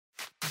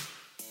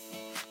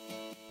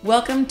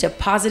Welcome to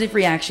Positive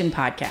Reaction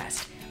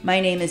Podcast.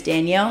 My name is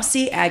Danielle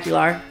C.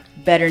 Aguilar,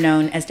 better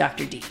known as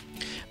Dr. D.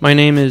 My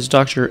name is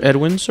Dr.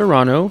 Edwin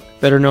Serrano,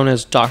 better known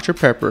as Dr.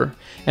 Pepper,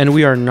 and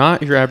we are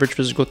not your average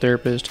physical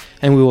therapist,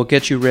 and we will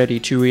get you ready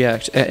to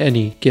react at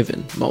any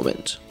given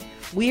moment.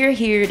 We are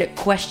here to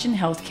question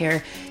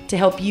healthcare to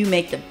help you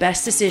make the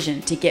best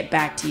decision to get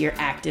back to your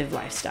active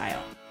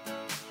lifestyle.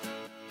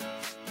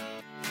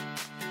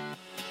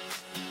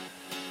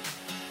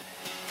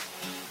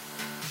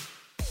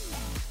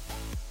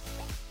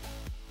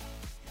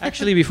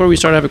 Actually, before we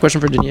start, I have a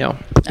question for Danielle.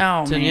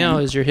 Oh, Danielle,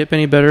 man. is your hip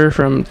any better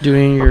from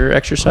doing your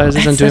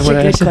exercises and doing Such what a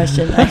I good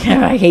said?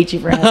 question. I hate you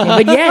for asking,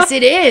 but yes,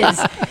 it is.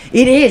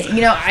 It is. You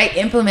know, I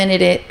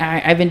implemented it.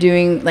 I've been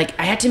doing,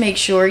 I had to make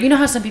sure, you know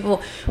how some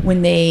people,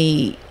 when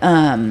they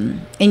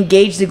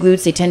engage the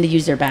glutes, they tend to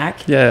use their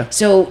back? Yeah.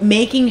 So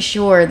making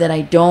sure that I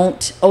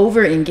don't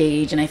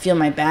over-engage and I feel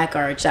my back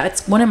arch,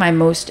 that's one of my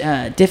most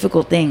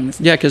difficult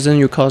things. Yeah, because then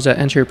you cause that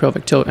anterior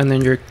pelvic tilt, and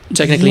then you're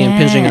technically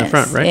impinging in the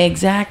front, right?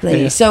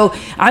 Exactly. Yeah. So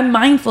I'm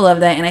mindful of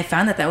that, and I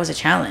found that was a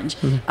challenge.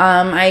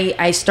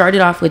 I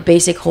started off with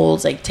basic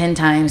holds, like 10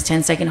 times,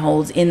 10-second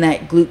holds in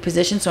that glute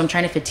position. So I'm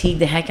trying to fatigue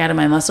the heck out of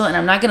my muscle. And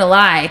I'm not going to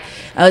lie,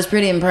 I was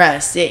pretty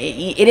impressed.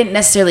 It didn't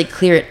necessarily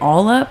clear it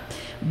all up,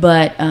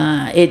 but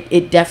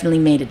it definitely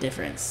made a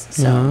difference.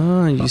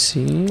 So You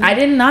see? I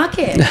didn't knock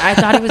it. I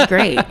thought it was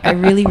great. I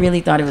really, really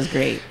thought it was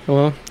great.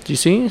 Well, do you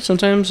see?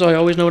 Sometimes I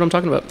always know what I'm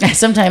talking about.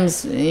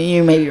 Sometimes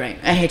you may be right.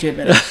 I hate to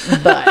admit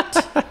it,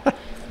 but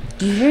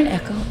do you hear an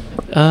echo?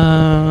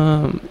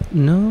 No.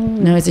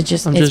 No, is it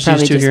just? I'm it's just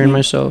probably used to just hearing me.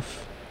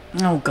 myself.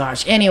 Oh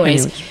gosh.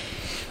 Anyways.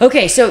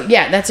 Okay, so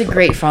yeah, that's a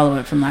great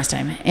follow-up from last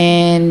time.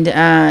 And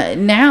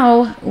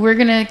now we're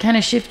going to kind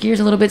of shift gears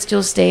a little bit,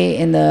 still stay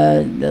in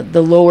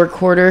the lower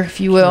quarter,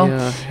 if you will,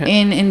 Yeah.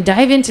 and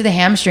dive into the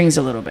hamstrings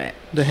a little bit.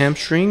 The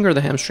hamstring or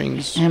the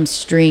hamstrings?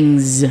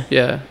 Hamstrings.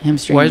 Yeah.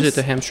 Hamstrings. Why is it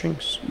the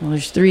hamstrings? Well,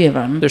 there's three of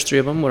them. There's three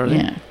of them. What are they?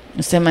 Yeah.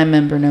 The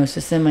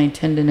semi-membranosus,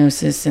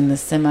 semi-tendinosus, and the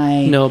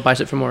semi... No,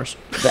 bicep femoris.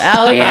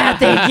 Oh, yeah,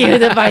 thank you.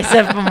 The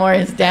bicep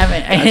femoris. Damn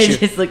it. I Gotcha.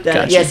 just looked at it.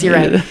 Gotcha. Yes, you're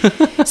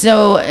right.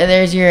 So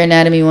there's your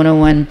Anatomy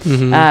 101.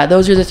 Mm-hmm.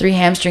 Those are the three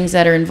hamstrings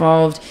that are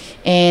involved.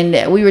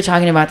 And we were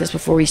talking about this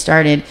before we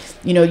started.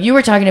 You know, you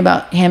were talking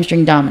about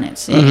hamstring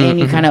dominance. And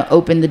you kind of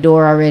opened the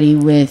door already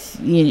with,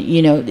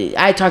 you know,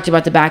 I talked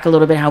about the back a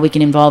little bit, how we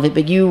can involve it.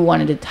 But you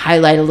wanted to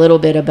highlight a little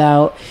bit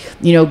about,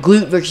 you know,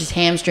 glute versus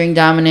hamstring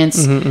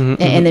dominance. And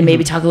then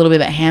maybe talk a little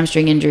bit about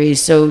hamstring injuries.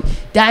 So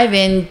dive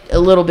in a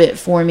little bit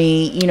for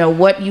me, you know,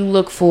 what you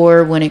look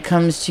for when it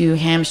comes to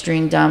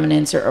hamstring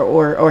dominance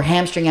or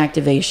hamstring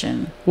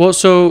activation. Well,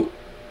 so,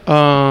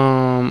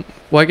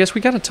 I guess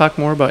we got to talk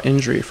more about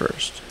injury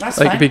first. That's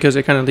fine. Because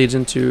it kind of leads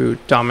into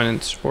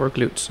dominance for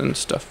glutes and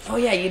stuff. Oh,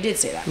 yeah, you did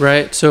say that.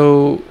 Right?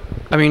 So,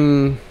 I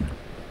mean,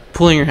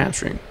 pulling your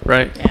hamstring,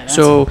 right? Yeah, that's-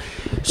 so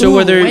Ooh,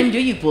 whether... when do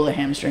you pull a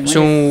hamstring?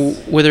 So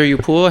whether you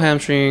pull a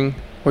hamstring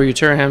or you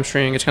tear a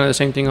hamstring, it's kind of the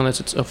same thing unless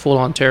it's a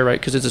full-on tear, right?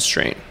 Because it's a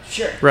strain,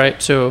 Sure.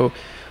 right? So,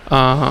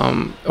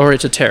 or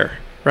it's a tear,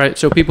 right?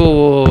 So people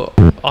will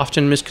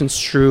often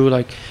misconstrue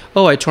like,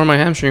 oh, I tore my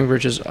hamstring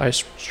versus I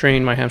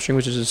strained my hamstring,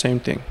 which is the same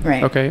thing.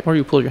 Right. Okay. Or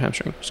you pull your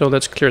hamstring. So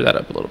let's clear that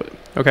up a little bit.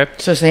 Okay.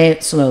 So say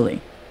it slowly.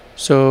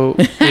 So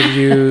if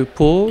you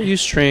pull, you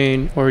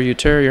strain, or you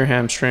tear your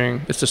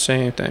hamstring, it's the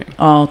same thing.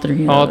 All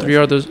three. All three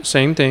are the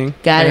same thing.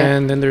 Got it.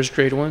 And then there's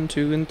grade 1,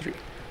 2, and 3,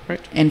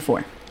 right? And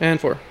 4.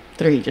 And 4.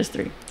 3, just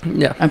 3.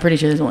 Yeah. I'm pretty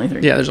sure there's only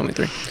 3. Yeah, there's only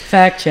 3.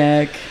 Fact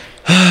check.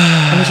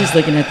 I was just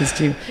looking at this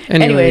too.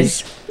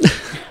 Anyways.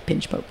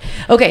 Pinch poke.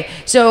 Okay,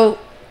 so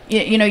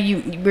you know,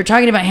 we're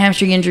talking about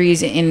hamstring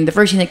injuries, and the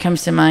first thing that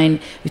comes to mind,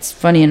 it's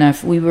funny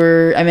enough, I'm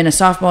in a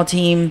softball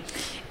team,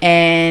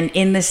 and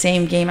in the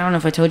same game, I don't know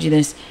if I told you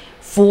this,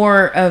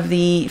 4 of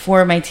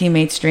my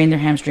teammates strained their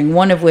hamstring,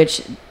 one of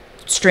which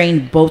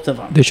strained both of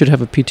them. They should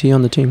have a PT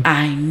on the team.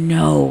 I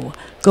know.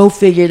 Go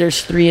figure,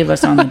 there's 3 of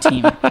us on the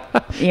team.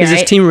 Is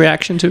this team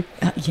reaction too?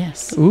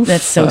 Yes. Oof.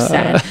 That's so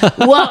sad.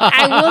 Well,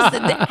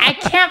 I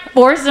can't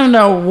force them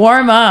to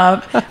warm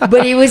up,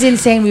 but it was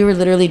insane. We were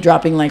literally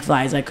dropping like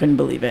flies. I couldn't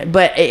believe it.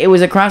 But it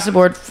was across the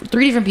board.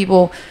 3 different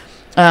people,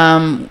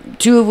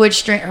 2 of which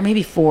strained, or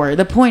maybe 4.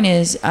 The point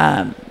is,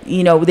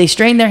 you know, they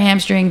strained their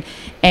hamstring,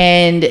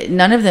 and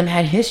none of them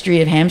had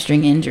history of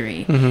hamstring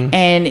injury.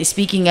 And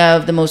speaking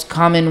of the most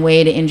common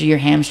way to injure your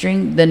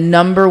hamstring, the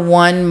number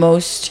one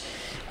most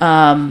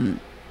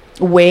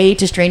way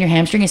to strain your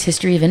hamstring is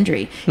history of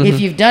injury. If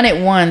you've done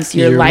it once,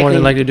 you're likely more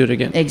than likely to do it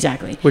again.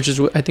 Exactly. Which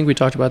is, I think we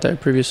talked about that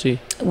previously.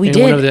 We in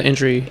did. One of the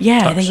injury.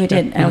 Yeah, talks. I think we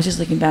did. Yeah. I was just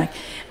looking back.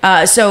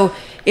 So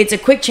it's a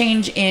quick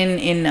change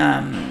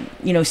in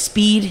you know,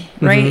 speed,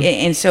 right?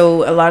 And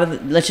so a lot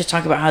of let's just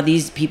talk about how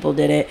these people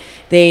did it.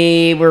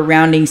 They were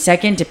rounding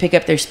second to pick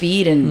up their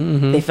speed,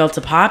 and they felt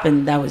a pop,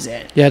 and that was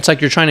it. Yeah, it's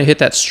like you're trying to hit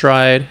that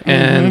stride,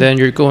 and then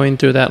you're going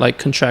through that like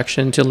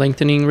contraction to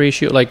lengthening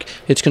ratio. Like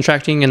it's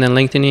contracting and then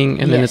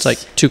lengthening, and then it's like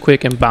too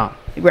quick and bam.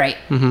 Right.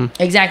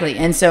 Exactly.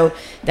 And so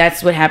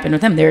that's what happened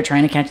with them. They were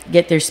trying to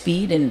get their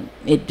speed, and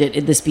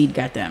the speed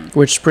got them.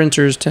 Which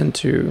sprinters tend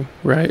to,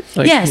 right?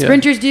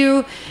 Sprinters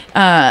do.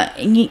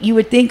 You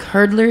would think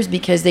hurdlers,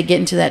 because they get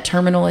into that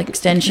terminal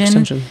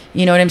extension.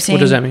 You know what I'm saying?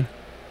 What does that mean?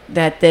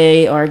 That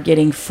they are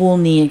getting full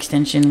knee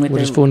extension with What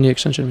does full knee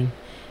extension mean?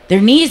 Their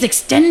knee is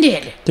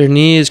extended. Their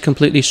knee is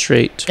completely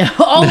straight.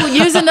 Oh,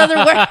 use another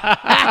word.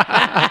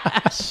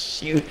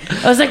 Shoot.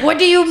 I was like, what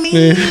do you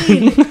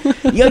mean?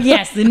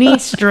 Yes, the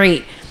knee's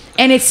straight.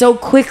 And it's so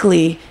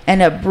quickly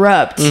and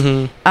abrupt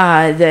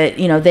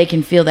that, they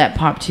can feel that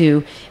pop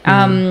too.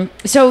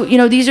 So,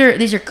 these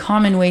are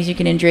common ways you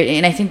can injure it.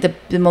 And I think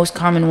the most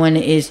common one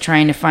is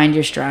trying to find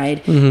your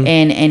stride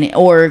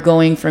or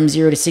going from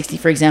 0 to 60.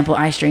 For example,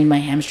 I strained my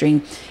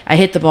hamstring. I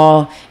hit the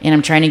ball and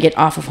I'm trying to get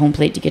off of home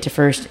plate to get to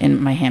first,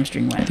 and my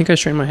hamstring went. I think I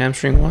strained my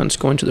hamstring once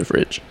going to the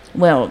fridge.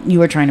 Well, you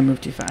were trying to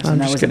move too fast,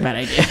 and that was kidding. A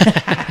bad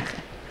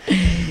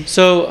idea.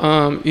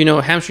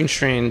 So, hamstring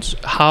strains,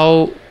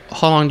 how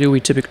long do we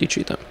typically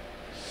treat them?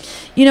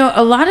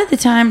 A lot of the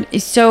time,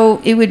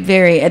 so it would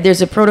vary.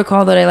 There's a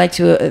protocol that I like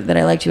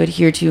to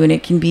adhere to, and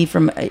it can be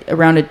from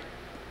around a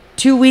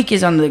 2 week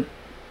is on the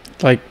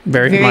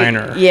very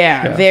minor.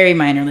 Yeah, very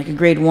minor, like a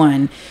grade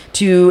 1,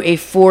 to a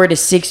 4 to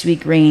 6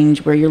 week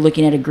range where you're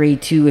looking at a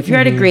grade 2. If you're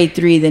at a grade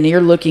 3, then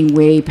you're looking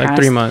way past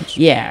 3 months.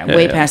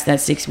 Way past that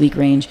 6 week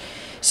range.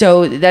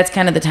 So that's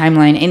kind of the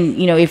timeline. And,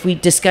 if we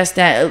discuss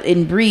that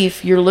in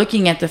brief, you're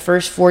looking at the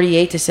first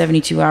 48 to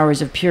 72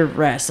 hours of pure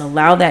rest.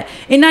 Allow that.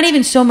 And not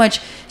even so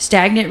much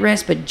stagnant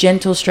rest, but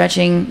gentle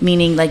stretching,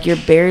 meaning like you're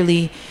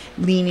barely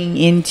leaning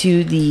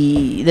into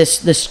the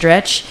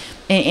stretch.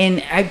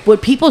 And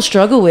what people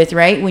struggle with,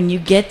 right, when you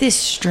get this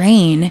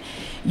strain,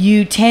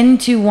 you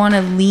tend to want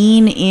to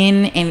lean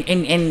in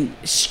and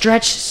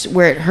stretch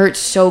where it hurts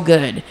so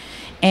good.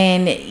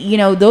 And,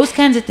 those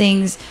kinds of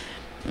things,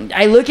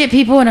 I look at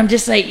people and I'm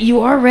just like,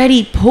 you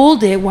already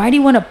pulled it. Why do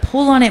you want to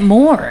pull on it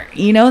more?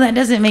 That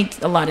doesn't make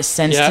a lot of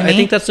sense to me. I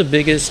think that's the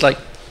biggest,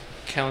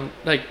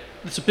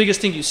 it's the biggest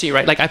thing you see,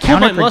 right? Like, I pulled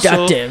my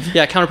muscle.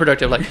 Yeah,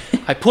 counterproductive. Like,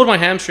 I pulled my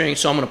hamstring,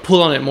 so I'm going to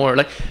pull on it more.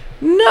 Like,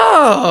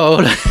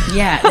 no.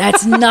 Yeah,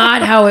 that's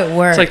not how it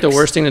works. It's like the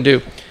worst thing to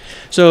do.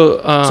 So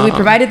we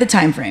provided the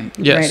time frame,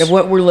 right, of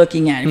what we're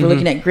looking at. If we're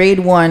looking at grade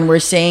 1, we're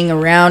saying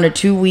around a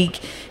 2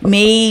 week,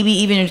 maybe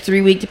even a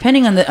 3 week,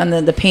 depending on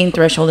the pain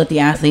threshold that the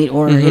athlete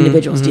or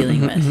individual is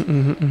dealing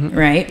with,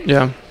 right?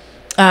 Yeah.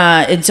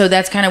 And so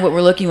that's kind of what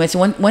we're looking with.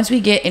 So once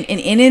we get and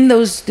in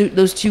those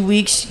 2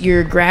 weeks,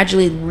 you're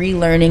gradually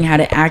relearning how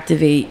to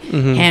activate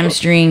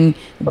hamstring,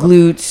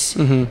 glutes,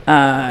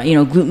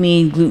 glute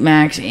med, glute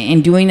max,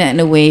 and doing that in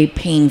a way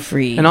pain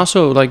free. And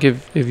also, like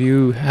if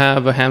you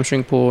have a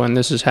hamstring pull and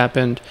this has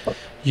happened,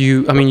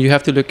 you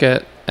have to look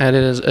at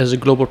it as a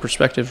global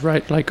perspective,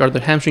 right? Like, are the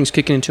hamstrings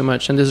kicking in too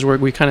much? And this is where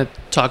we kind of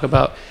talk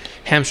about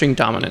hamstring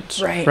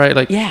dominance, right?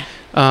 Like,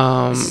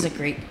 this is a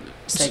great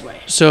segue.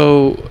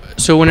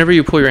 So whenever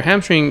you pull your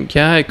hamstring,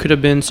 it could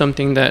have been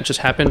something that just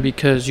happened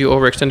because you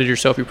overextended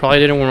yourself. You probably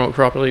didn't warm up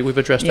properly. We've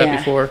addressed that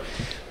before.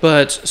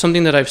 But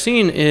something that I've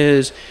seen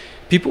is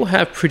people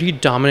have pretty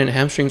dominant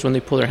hamstrings when they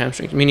pull their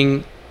hamstrings,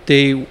 meaning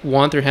they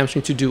want their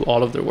hamstring to do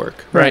all of their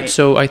work, right?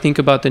 So I think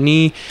about the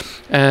knee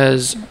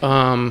as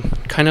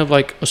kind of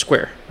like a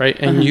square, right?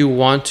 And you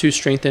want to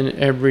strengthen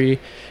every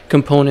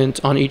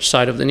component on each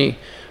side of the knee.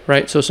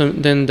 Right, so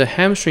then the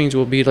hamstrings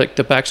will be like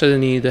the backside of the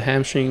knee. The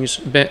hamstrings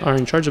are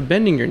in charge of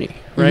bending your knee,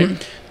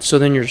 right? So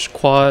then your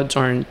quads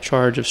are in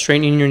charge of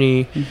straightening your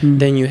knee.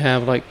 Then you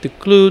have like the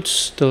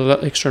glutes, the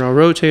external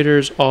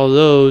rotators, all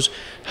those.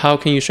 How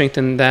can you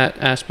strengthen that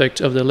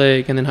aspect of the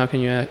leg? And then how can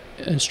you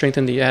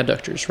strengthen the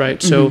adductors,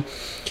 right? So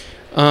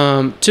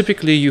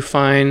typically you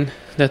find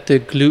that the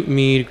glute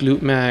med,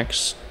 glute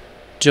max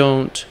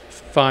don't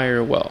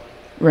fire well.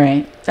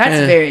 Right.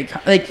 That's very,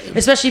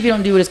 especially if you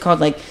don't do what is called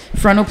like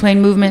frontal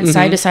plane movement,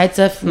 side to side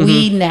stuff,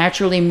 we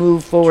naturally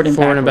move forward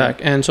and back.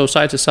 And so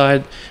side to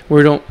side,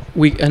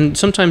 and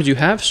sometimes you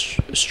have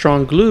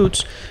strong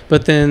glutes,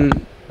 but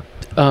then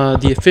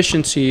the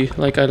efficiency,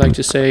 like I like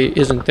to say,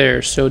 isn't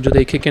there. So do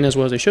they kick in as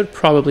well as they should?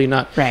 Probably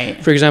not. Right.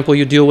 For example,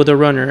 you deal with a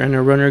runner, and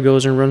a runner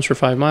goes and runs for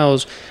 5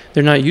 miles.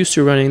 They're not used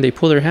to running. They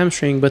pull their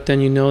hamstring, but then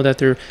you know that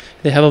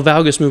they have a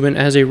valgus movement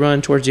as they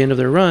run towards the end of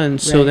their run.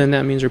 So then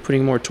that means they're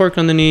putting more torque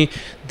on the knee.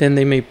 Then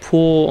they may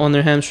pull on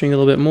their hamstring a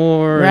little bit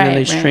more, and then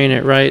they strain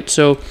it, right?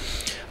 So,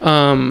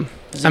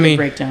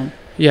 breakdown.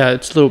 Yeah,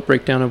 it's a little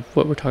breakdown of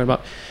what we're talking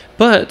about.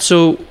 But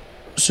so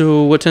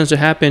what tends to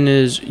happen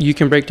is you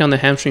can break down the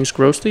hamstrings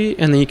grossly,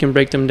 and then you can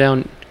break them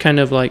down kind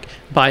of like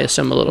bias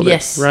them a little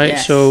bit, right?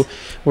 Yes. So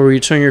where you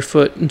turn your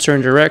foot in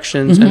certain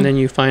directions, and then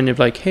you find it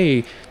like,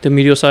 hey, the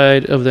medial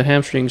side of the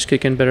hamstrings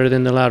kick in better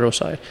than the lateral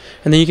side.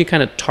 And then you can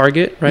kind of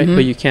target, right?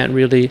 But you can't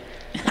really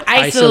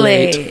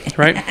isolate,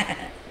 right?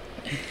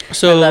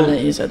 So I love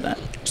that you said that.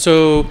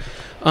 So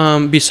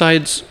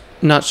besides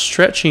not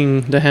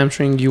stretching the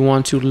hamstring, you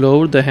want to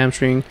load the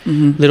hamstring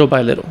little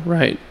by little,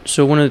 right?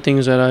 So one of the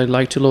things that I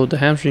like to load the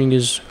hamstring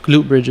is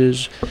glute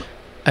bridges,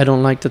 I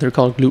don't like that they're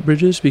called glute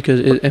bridges because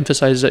it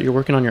emphasizes that you're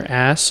working on your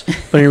ass,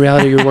 but in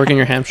reality, you're working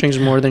your hamstrings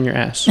more than your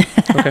ass.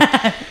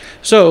 Okay.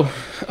 So,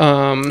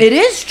 it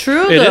is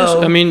true, it though.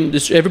 is. I mean,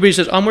 everybody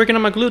says, I'm working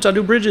on my glutes, I'll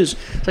do bridges.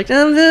 It's like,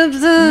 no,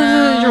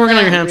 you're working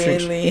on your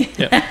hamstrings. Really.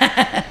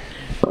 Yeah.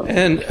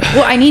 And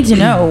well, I need to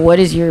know, what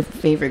is your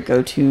favorite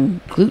go-to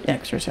glute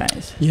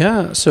exercise?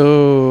 Yeah,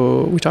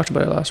 so we talked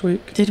about it last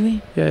week. Did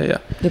we? Yeah.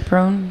 The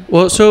prone?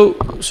 Well, so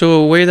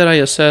a way that I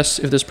assess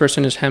if this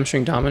person is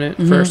hamstring dominant,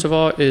 first of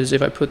all, is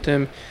if I put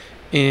them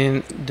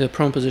in the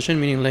prone position,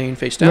 meaning laying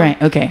face down.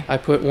 Right, okay. I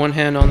put one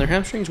hand on their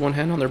hamstrings, one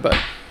hand on their butt.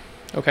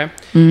 Okay?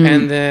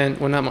 And then,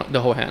 well, not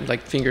the whole hand,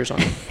 like fingers on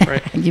them,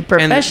 right? You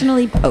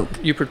professionally poke.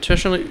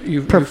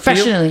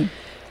 Professionally.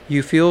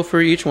 You feel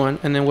for each one,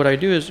 and then what I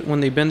do is when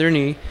they bend their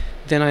knee,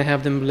 then I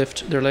have them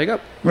lift their leg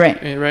up.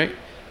 Right. Right?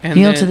 And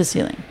heel to the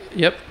ceiling.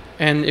 Yep.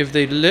 And if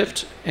they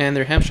lift and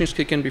their hamstrings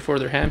kick in before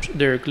their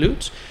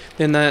glutes,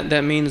 then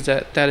that means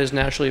that is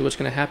naturally what's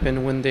going to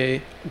happen when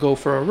they go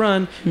for a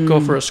run, go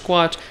for a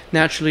squat.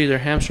 Naturally, their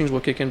hamstrings will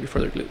kick in before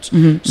their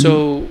glutes.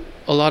 So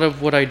a lot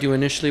of what I do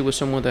initially with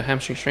someone with a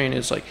hamstring strain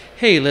is like,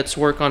 hey, let's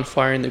work on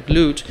firing the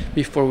glute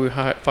before we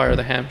fire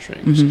the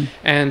hamstrings.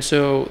 And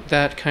so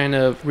that kind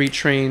of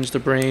retrains the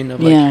brain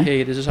of like,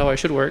 hey, this is how I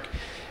should work.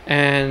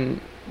 And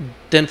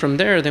then from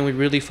there, then we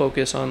really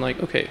focus on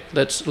like, okay,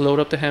 let's load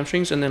up the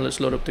hamstrings and then let's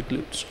load up the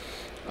glutes.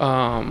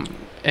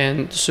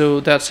 And so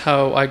that's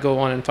how I go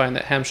on and find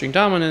that hamstring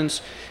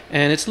dominance.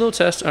 And it's a little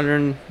test I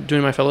learned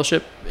doing my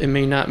fellowship. It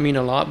may not mean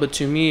a lot, but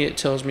to me, it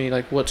tells me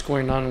like what's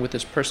going on with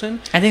this person.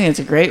 I think that's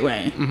a great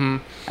way.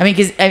 I mean,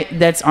 because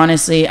that's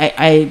honestly,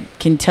 I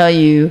can tell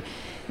you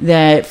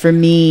that for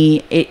me,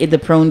 the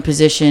prone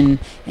position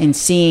and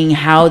seeing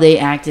how they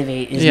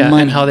activate is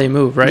money. And how they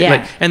move, right? Yeah.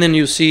 Like, and then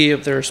you see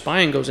if their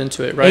spine goes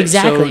into it, right?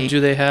 Exactly. So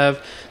do they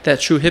have that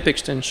true hip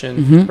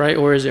extension, right?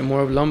 Or is it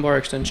more of lumbar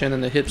extension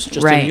and the hips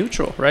just in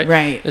neutral, right?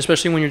 Right.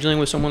 Especially when you're dealing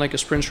with someone like a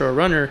sprinter or a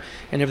runner,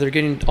 and if they're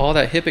getting all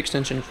that hip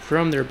extension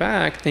from their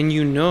back, then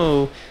you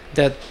know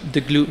that the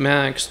glute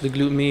max, the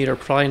glute med are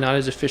probably not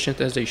as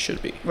efficient as they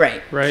should be.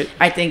 Right. Right.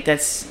 I think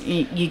that's,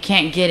 you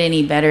can't get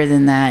any better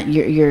than that.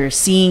 You're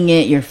seeing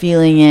it, you're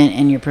feeling it,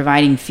 and you're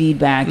providing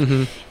feedback.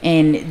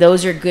 And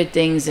those are good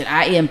things that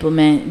I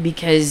implement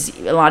because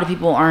a lot of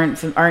people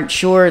aren't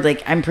sure.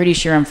 Like, I'm pretty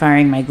sure I'm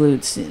firing my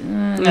glutes.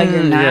 No,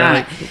 you're not.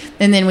 Yeah.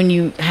 And then when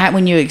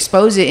you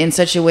expose it in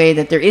such a way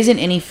that there isn't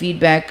any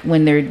feedback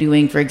when they're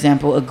doing, for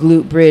example, a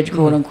glute bridge,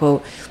 quote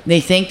unquote,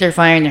 they think they're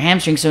firing their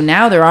hamstring. So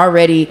now they're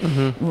already,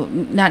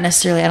 not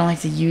necessarily, I don't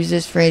like to use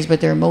this phrase,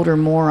 but they're a motor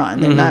moron.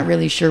 They're not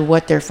really sure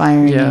what they're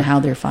firing and how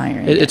they're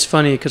firing. It's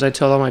funny because I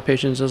tell all my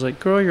patients, I was like,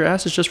 girl, your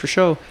ass is just for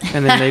show.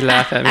 And then they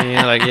laugh at me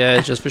and like, yeah,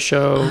 it's just for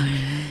show.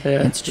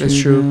 Yeah, it's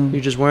true.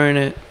 You're just wearing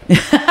it.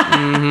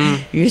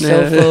 You're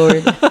so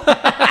forward.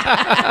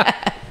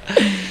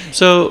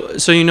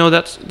 So you know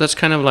that's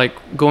kind of like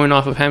going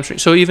off of hamstring.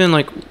 So even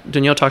like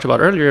Danielle talked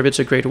about earlier, if it's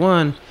a grade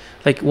 1,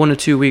 like 1 to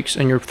 2 weeks,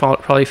 and you're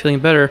probably feeling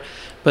better,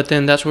 but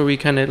then that's where we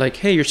kind of like,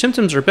 hey, your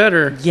symptoms are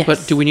better,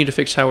 but do we need to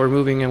fix how we're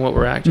moving and what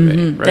we're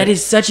activating? Right? That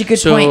is such a good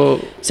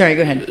point. Sorry,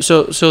 go ahead.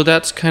 So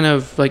that's kind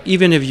of like,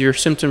 even if you're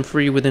symptom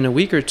free within a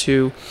week or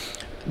two,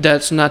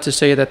 that's not to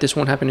say that this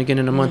won't happen again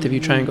in a month if you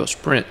try and go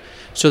sprint.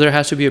 So there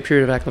has to be a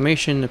period of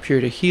acclimation, a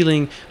period of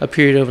healing, a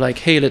period of like,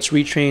 hey, let's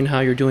retrain how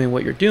you're doing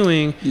what you're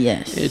doing.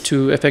 Yes.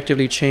 To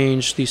effectively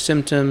change these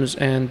symptoms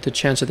and the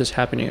chance of this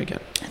happening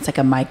again. It's like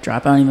a mic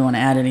drop. I don't even want to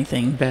add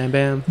anything. Bam,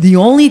 bam. The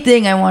only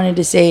thing I wanted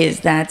to say is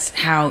that's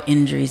how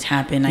injuries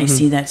happen. I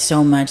see that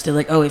so much. They're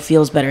like, oh, it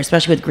feels better,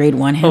 especially with grade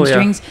 1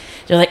 hamstrings.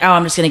 They're like, oh,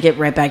 I'm just going to get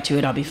right back to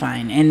it. I'll be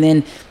fine. And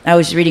then I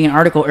was reading an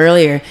article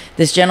earlier.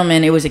 This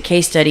gentleman, it was a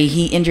case study.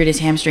 He injured his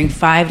hamstring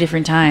 5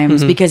 different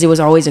times because it was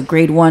always a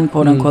grade 1,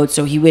 quote unquote.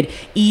 So he would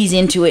ease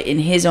into it in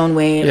his own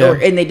way,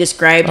 and they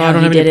described how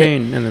he did it.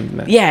 Pain.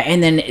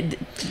 And then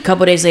a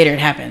couple of days later, it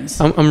happens.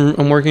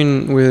 I'm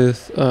working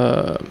with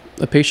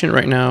a patient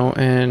right now,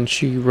 and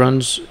she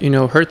runs.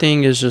 Her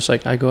thing is just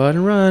like, I go out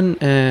and run,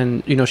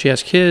 and she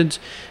has kids,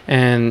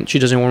 and she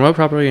doesn't warm up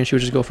properly, and she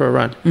would just go for a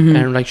run,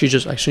 and like she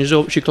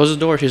closes the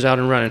door, she's out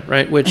and running,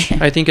 right? Which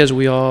I think as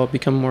we all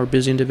become more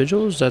busy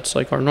individuals, that's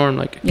like our norm.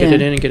 Like get it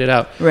in and get it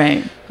out,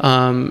 right?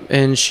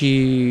 And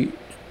she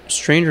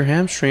strained her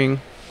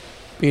hamstring,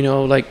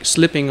 like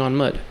slipping on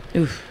mud.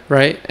 Oof.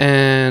 Right?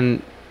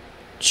 And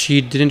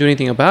she didn't do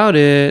anything about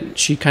it.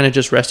 She kind of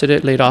just rested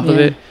it, laid off of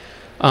it,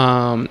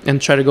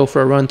 and tried to go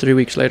for a run 3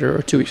 weeks later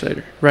or 2 weeks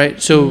later,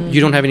 right? So you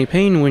don't have any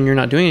pain when you're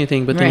not doing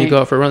anything, but then you go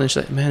out for a run and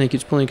she's like, man, it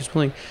keeps pulling.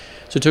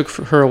 So it took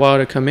her a while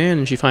to come in,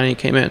 and she finally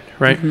came in,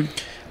 right?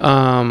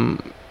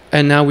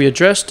 And now we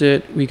addressed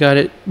it. We got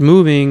it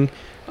moving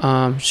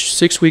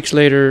 6 weeks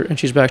later, and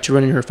she's back to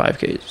running her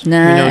 5Ks,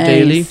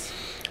 daily.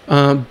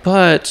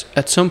 But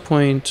at some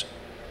point,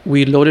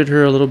 we loaded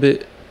her a little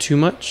bit too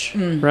much,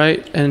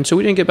 right? And so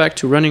we didn't get back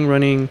to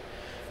running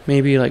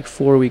maybe like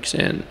 4 weeks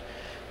in.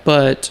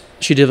 But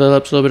she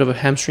developed a little bit of a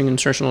hamstring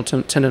insertional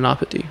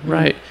tendinopathy,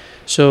 right?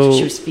 So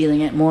she was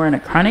feeling it more on a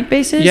chronic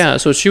basis? Yeah,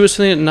 so she was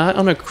feeling it not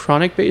on a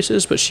chronic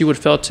basis, but she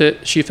felt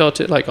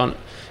it like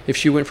if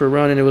she went for a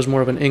run and it was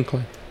more of an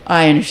incline.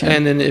 I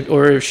understand. And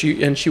then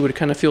she would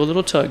kind of feel a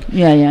little tug.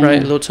 Yeah.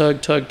 Right, a little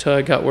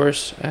tug, got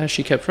worse as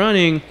she kept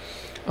running,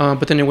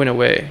 but then it went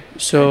away.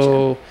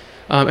 So,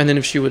 and then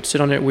if she would sit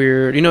on it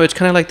weird, it's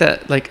kind of like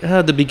that, like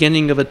the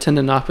beginning of a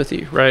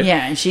tendinopathy, right?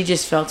 Yeah, and she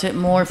just felt it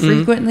more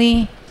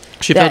frequently.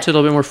 She felt it a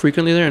little bit more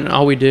frequently there, and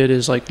all we did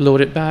is like load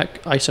it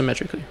back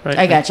isometrically, right?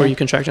 I got you. Where you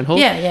contract and hold.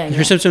 Yeah.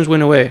 Her symptoms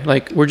went away.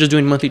 Like, we're just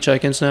doing monthly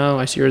check-ins now.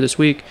 I see her this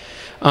week.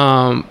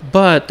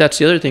 But that's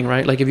the other thing,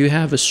 right? Like, if you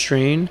have a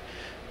strain,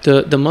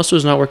 the muscle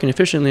is not working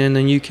efficiently, and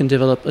then you can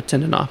develop a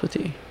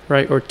tendinopathy,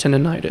 right? Or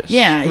tendinitis.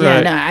 Yeah.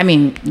 Right? No, I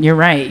mean, you're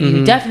right.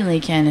 You definitely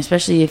can,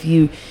 especially if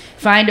you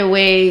find a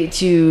way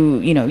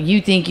to,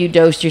 you think you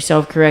dosed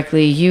yourself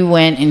correctly, you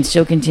went and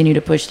still continue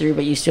to push through,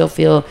 but you still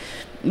feel...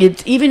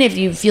 even if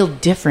you feel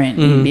different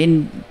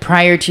in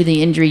prior to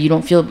the injury, you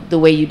don't feel the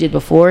way you did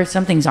before,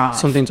 something's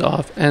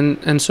off.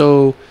 And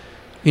so,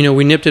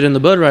 we nipped it in the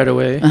bud right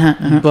away.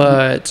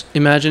 But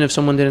imagine if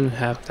someone didn't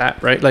have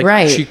that, right?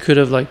 Like, she could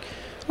have like,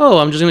 oh,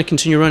 I'm just going to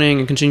continue running.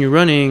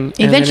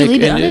 Eventually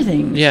lead to other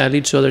things. Yeah, it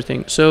leads to other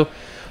things. So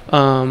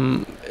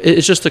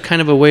it's just a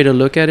kind of a way to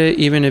look at it,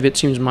 even if it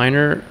seems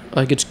minor.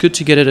 Like, it's good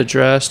to get it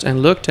addressed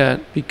and looked at,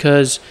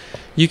 because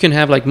you can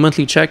have like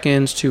monthly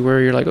check-ins to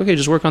where you're like, okay,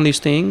 just work on these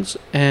things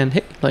and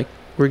hey, like,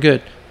 we're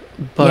good.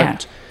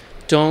 But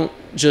don't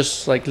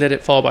just like let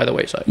it fall by the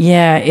wayside.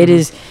 Yeah, it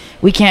is.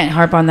 We can't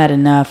harp on that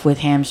enough with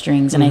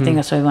hamstrings. And I think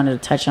that's why I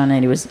wanted to touch on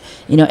it. It was,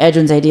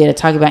 Edwin's idea to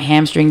talk about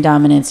hamstring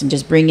dominance and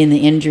just bring in the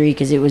injury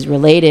because it was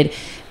related.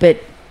 But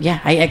yeah,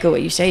 I echo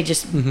what you say.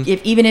 Just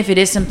even if it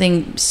is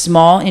something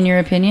small in your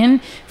opinion,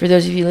 for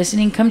those of you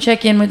listening, come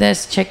check in with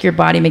us, check your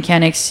body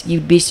mechanics.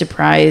 You'd be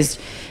surprised.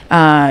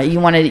 You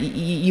want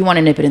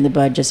to nip it in the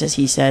bud, just as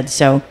he said.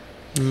 So,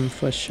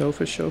 for sure.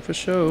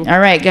 All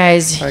right,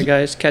 guys.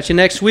 Catch you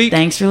next week.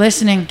 Thanks for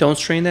listening. Don't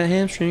strain that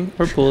hamstring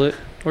or pull it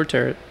or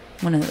tear it.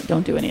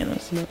 Don't do any of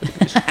those. No.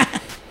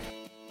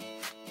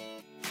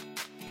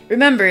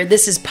 Remember,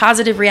 this is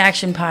Positive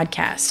Reaction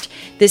Podcast.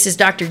 This is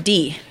Dr.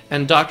 D.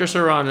 And Dr.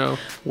 Serrano,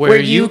 where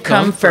you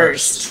come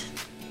first.